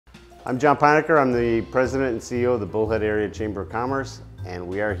I'm John Pynakker. I'm the President and CEO of the Bullhead Area Chamber of Commerce, and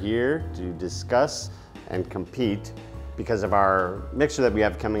we are here to discuss and compete because of our mixer that we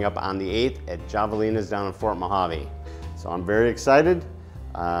have coming up on the 8th at Javalina's down in Fort Mohave. So I'm very excited.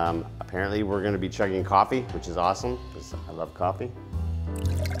 Apparently we're going to be chugging coffee, which is awesome because I love coffee.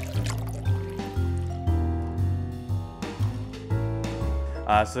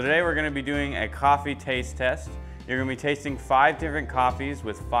 So today we're going to be doing a coffee taste test. You're going to be tasting 5 different coffees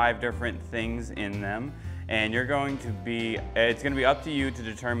with 5 different things in them, and it's going to be up to you to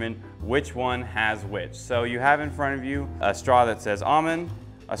determine which one has which. So you have in front of you a straw that says almond,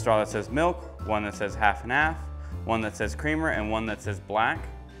 a straw that says milk, one that says half and half, one that says creamer, and one that says black.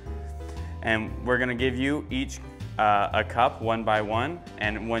 And we're going to give you each a cup one by one,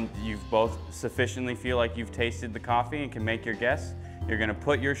 and when you've both sufficiently feel like you've tasted the coffee and can make your guess, you're going to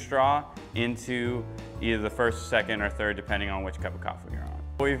put your straw into either the first, second, or third, depending on which cup of coffee you're on.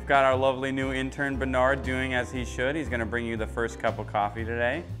 We've got our lovely new intern Bernard doing as he should. He's going to bring you the first cup of coffee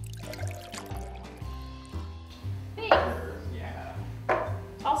today. Thanks. Yeah.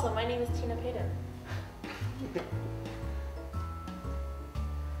 Also, my name is Tina Paden.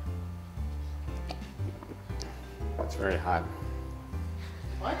 It's very hot.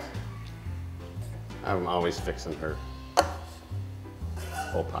 What? I'm always fixing her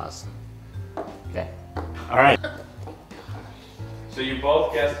whole pasta. Okay. All right. So you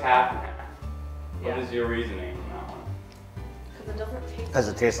both guessed half and half. Yeah. What is your reasoning on that one? Because it doesn't taste. Does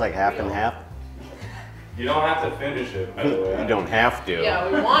it taste like half and half? You don't have to finish it, by the way. You don't have to. Yeah,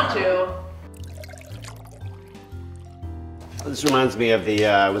 we want to. This reminds me of the,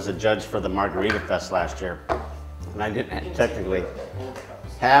 I was a judge for the Margarita Fest last year. And I didn't technically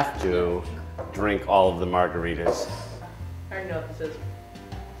have to drink all of the margaritas. I already know what this is.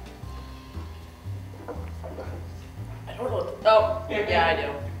 I don't know what oh, yeah, I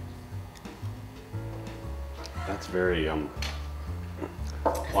do. That's very, Wow.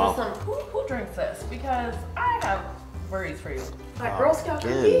 wow. Who drinks this? Because I have worries for you. My Girl Scout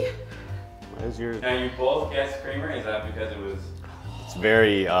again. cookie? What is yours? Now you both guessed creamer. Is that because it was? It's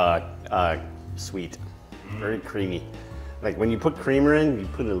very sweet, very creamy. Like when you put creamer in, you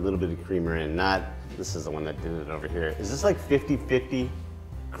put a little bit of creamer in, not, this is the one that did it over here. Is this like 50-50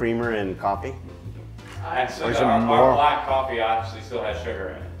 creamer and coffee? Actually, Or is it our more? black coffee actually still has sugar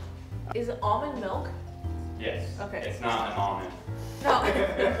in it. Is it almond milk? Yes. Okay. It's not an almond. No.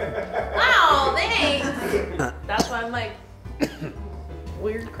 Wow, thanks! That's why I'm like,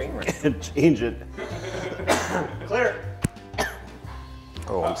 weird creamer. Change it. Clear.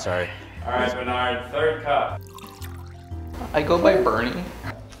 Oh, I'm sorry. All right, Bernard, third cup. I go by Bernie.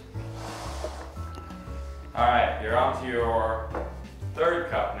 All right, you're on to your third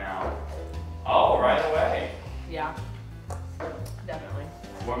cup now. Oh, right away. Yeah. Definitely.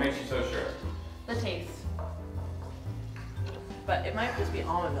 What makes you so sure? The taste. But it might just be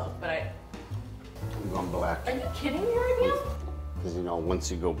almond milk, but I'm going black. Are you kidding me right now? Because you know, once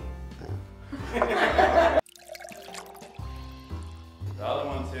you go, The other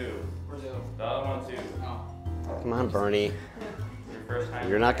one too. Where's the other one? The other one too. Oh. come on, Bernie. Your first time.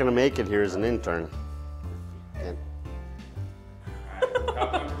 You're not gonna make it here as an intern. And All right,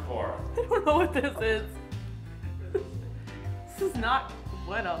 cup number 4. I don't know what this is. This is not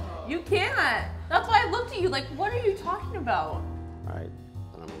bueno. You can't. That's why I looked at you like, what are you talking about? all right,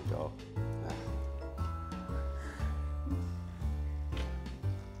 I'm gonna go.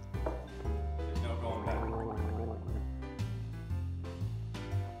 There's no going back.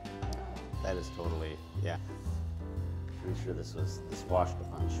 That is totally, yeah. Pretty sure this washed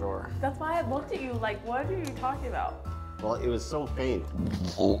up on shore. That's why I looked at you like, what are you talking about? Well, it was so faint.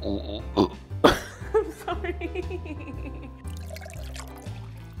 I'm sorry.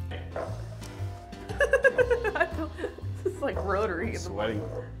 This is like rotary. I'm sweating.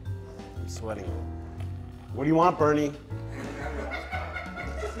 I'm sweating. What do you want, Bernie?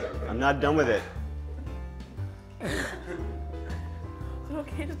 I'm not done with it. Is it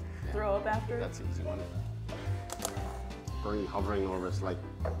okay to throw up after? That's an easy one. Bernie hovering over us like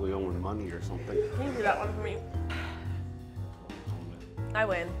we owe him money or something. Can you do that one for me? I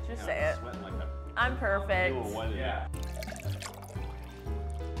win. Just say it. Sweating like a, I'm perfect. Yeah.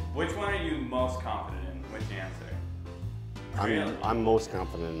 Which one are you most confident in? Which answer? Really? I'm most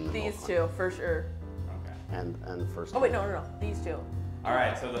confident in the These milk two, for sure. Okay. and the first Oh wait, one. no. These two. All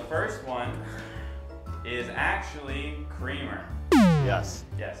right, so the first one is actually creamer. Yes,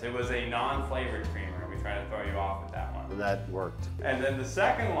 Yes, it was a non-flavored creamer. We tried to throw you off with that one. that worked. And then the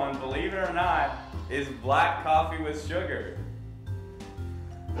second one, believe it or not, is black coffee with sugar.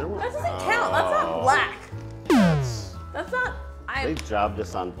 There were- That doesn't count. That's not black. That's That's not. They jobbed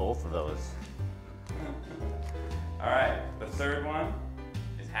us on both of those. All right, the third one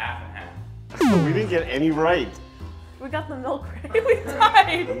is half and half. We didn't get any right. We got the milk right. We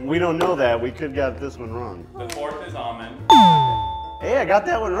tied. We don't know that. We could got this one wrong. The fourth is almond. Hey, I got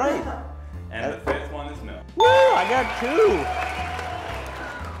that one right. And the fifth one is milk. Woo, I got 2.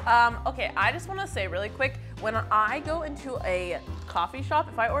 Okay, I just want to say really quick, when I go into a coffee shop,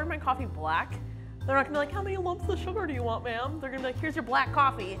 if I order my coffee black, they're not gonna be like, how many lumps of sugar do you want, ma'am? They're gonna be like, here's your black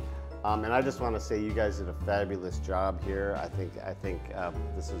coffee. And I just want to say you guys did a fabulous job here. I think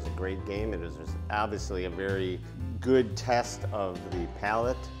this was a great game. It was obviously a very good test of the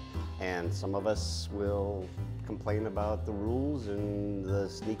palate, and some of us will complain about the rules and the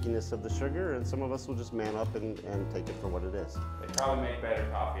sneakiness of the sugar, and some of us will just man up and take it for what it is. They probably make better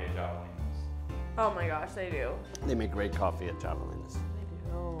coffee at Javalina's. Oh my gosh, they do. They make great coffee at Javalina's.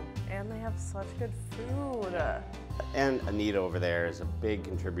 They do. And they have such good food. And Anita over there is a big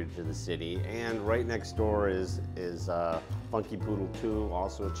contributor to the city. And right next door is Funky Poodle 2,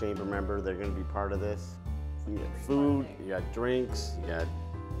 also a chamber member. They're going to be part of this. You got food, you got drinks, you got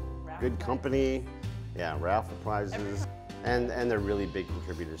good company. Yeah, raffle prizes. And they're really big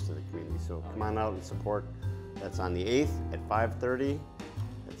contributors to the community. So come on out and support. That's on the 8th at 5:30.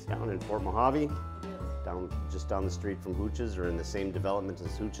 It's down in Fort Mohave. Just down the street from Hooch's, or in the same development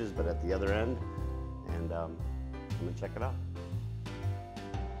as Hooch's, but at the other end. And come and check it out.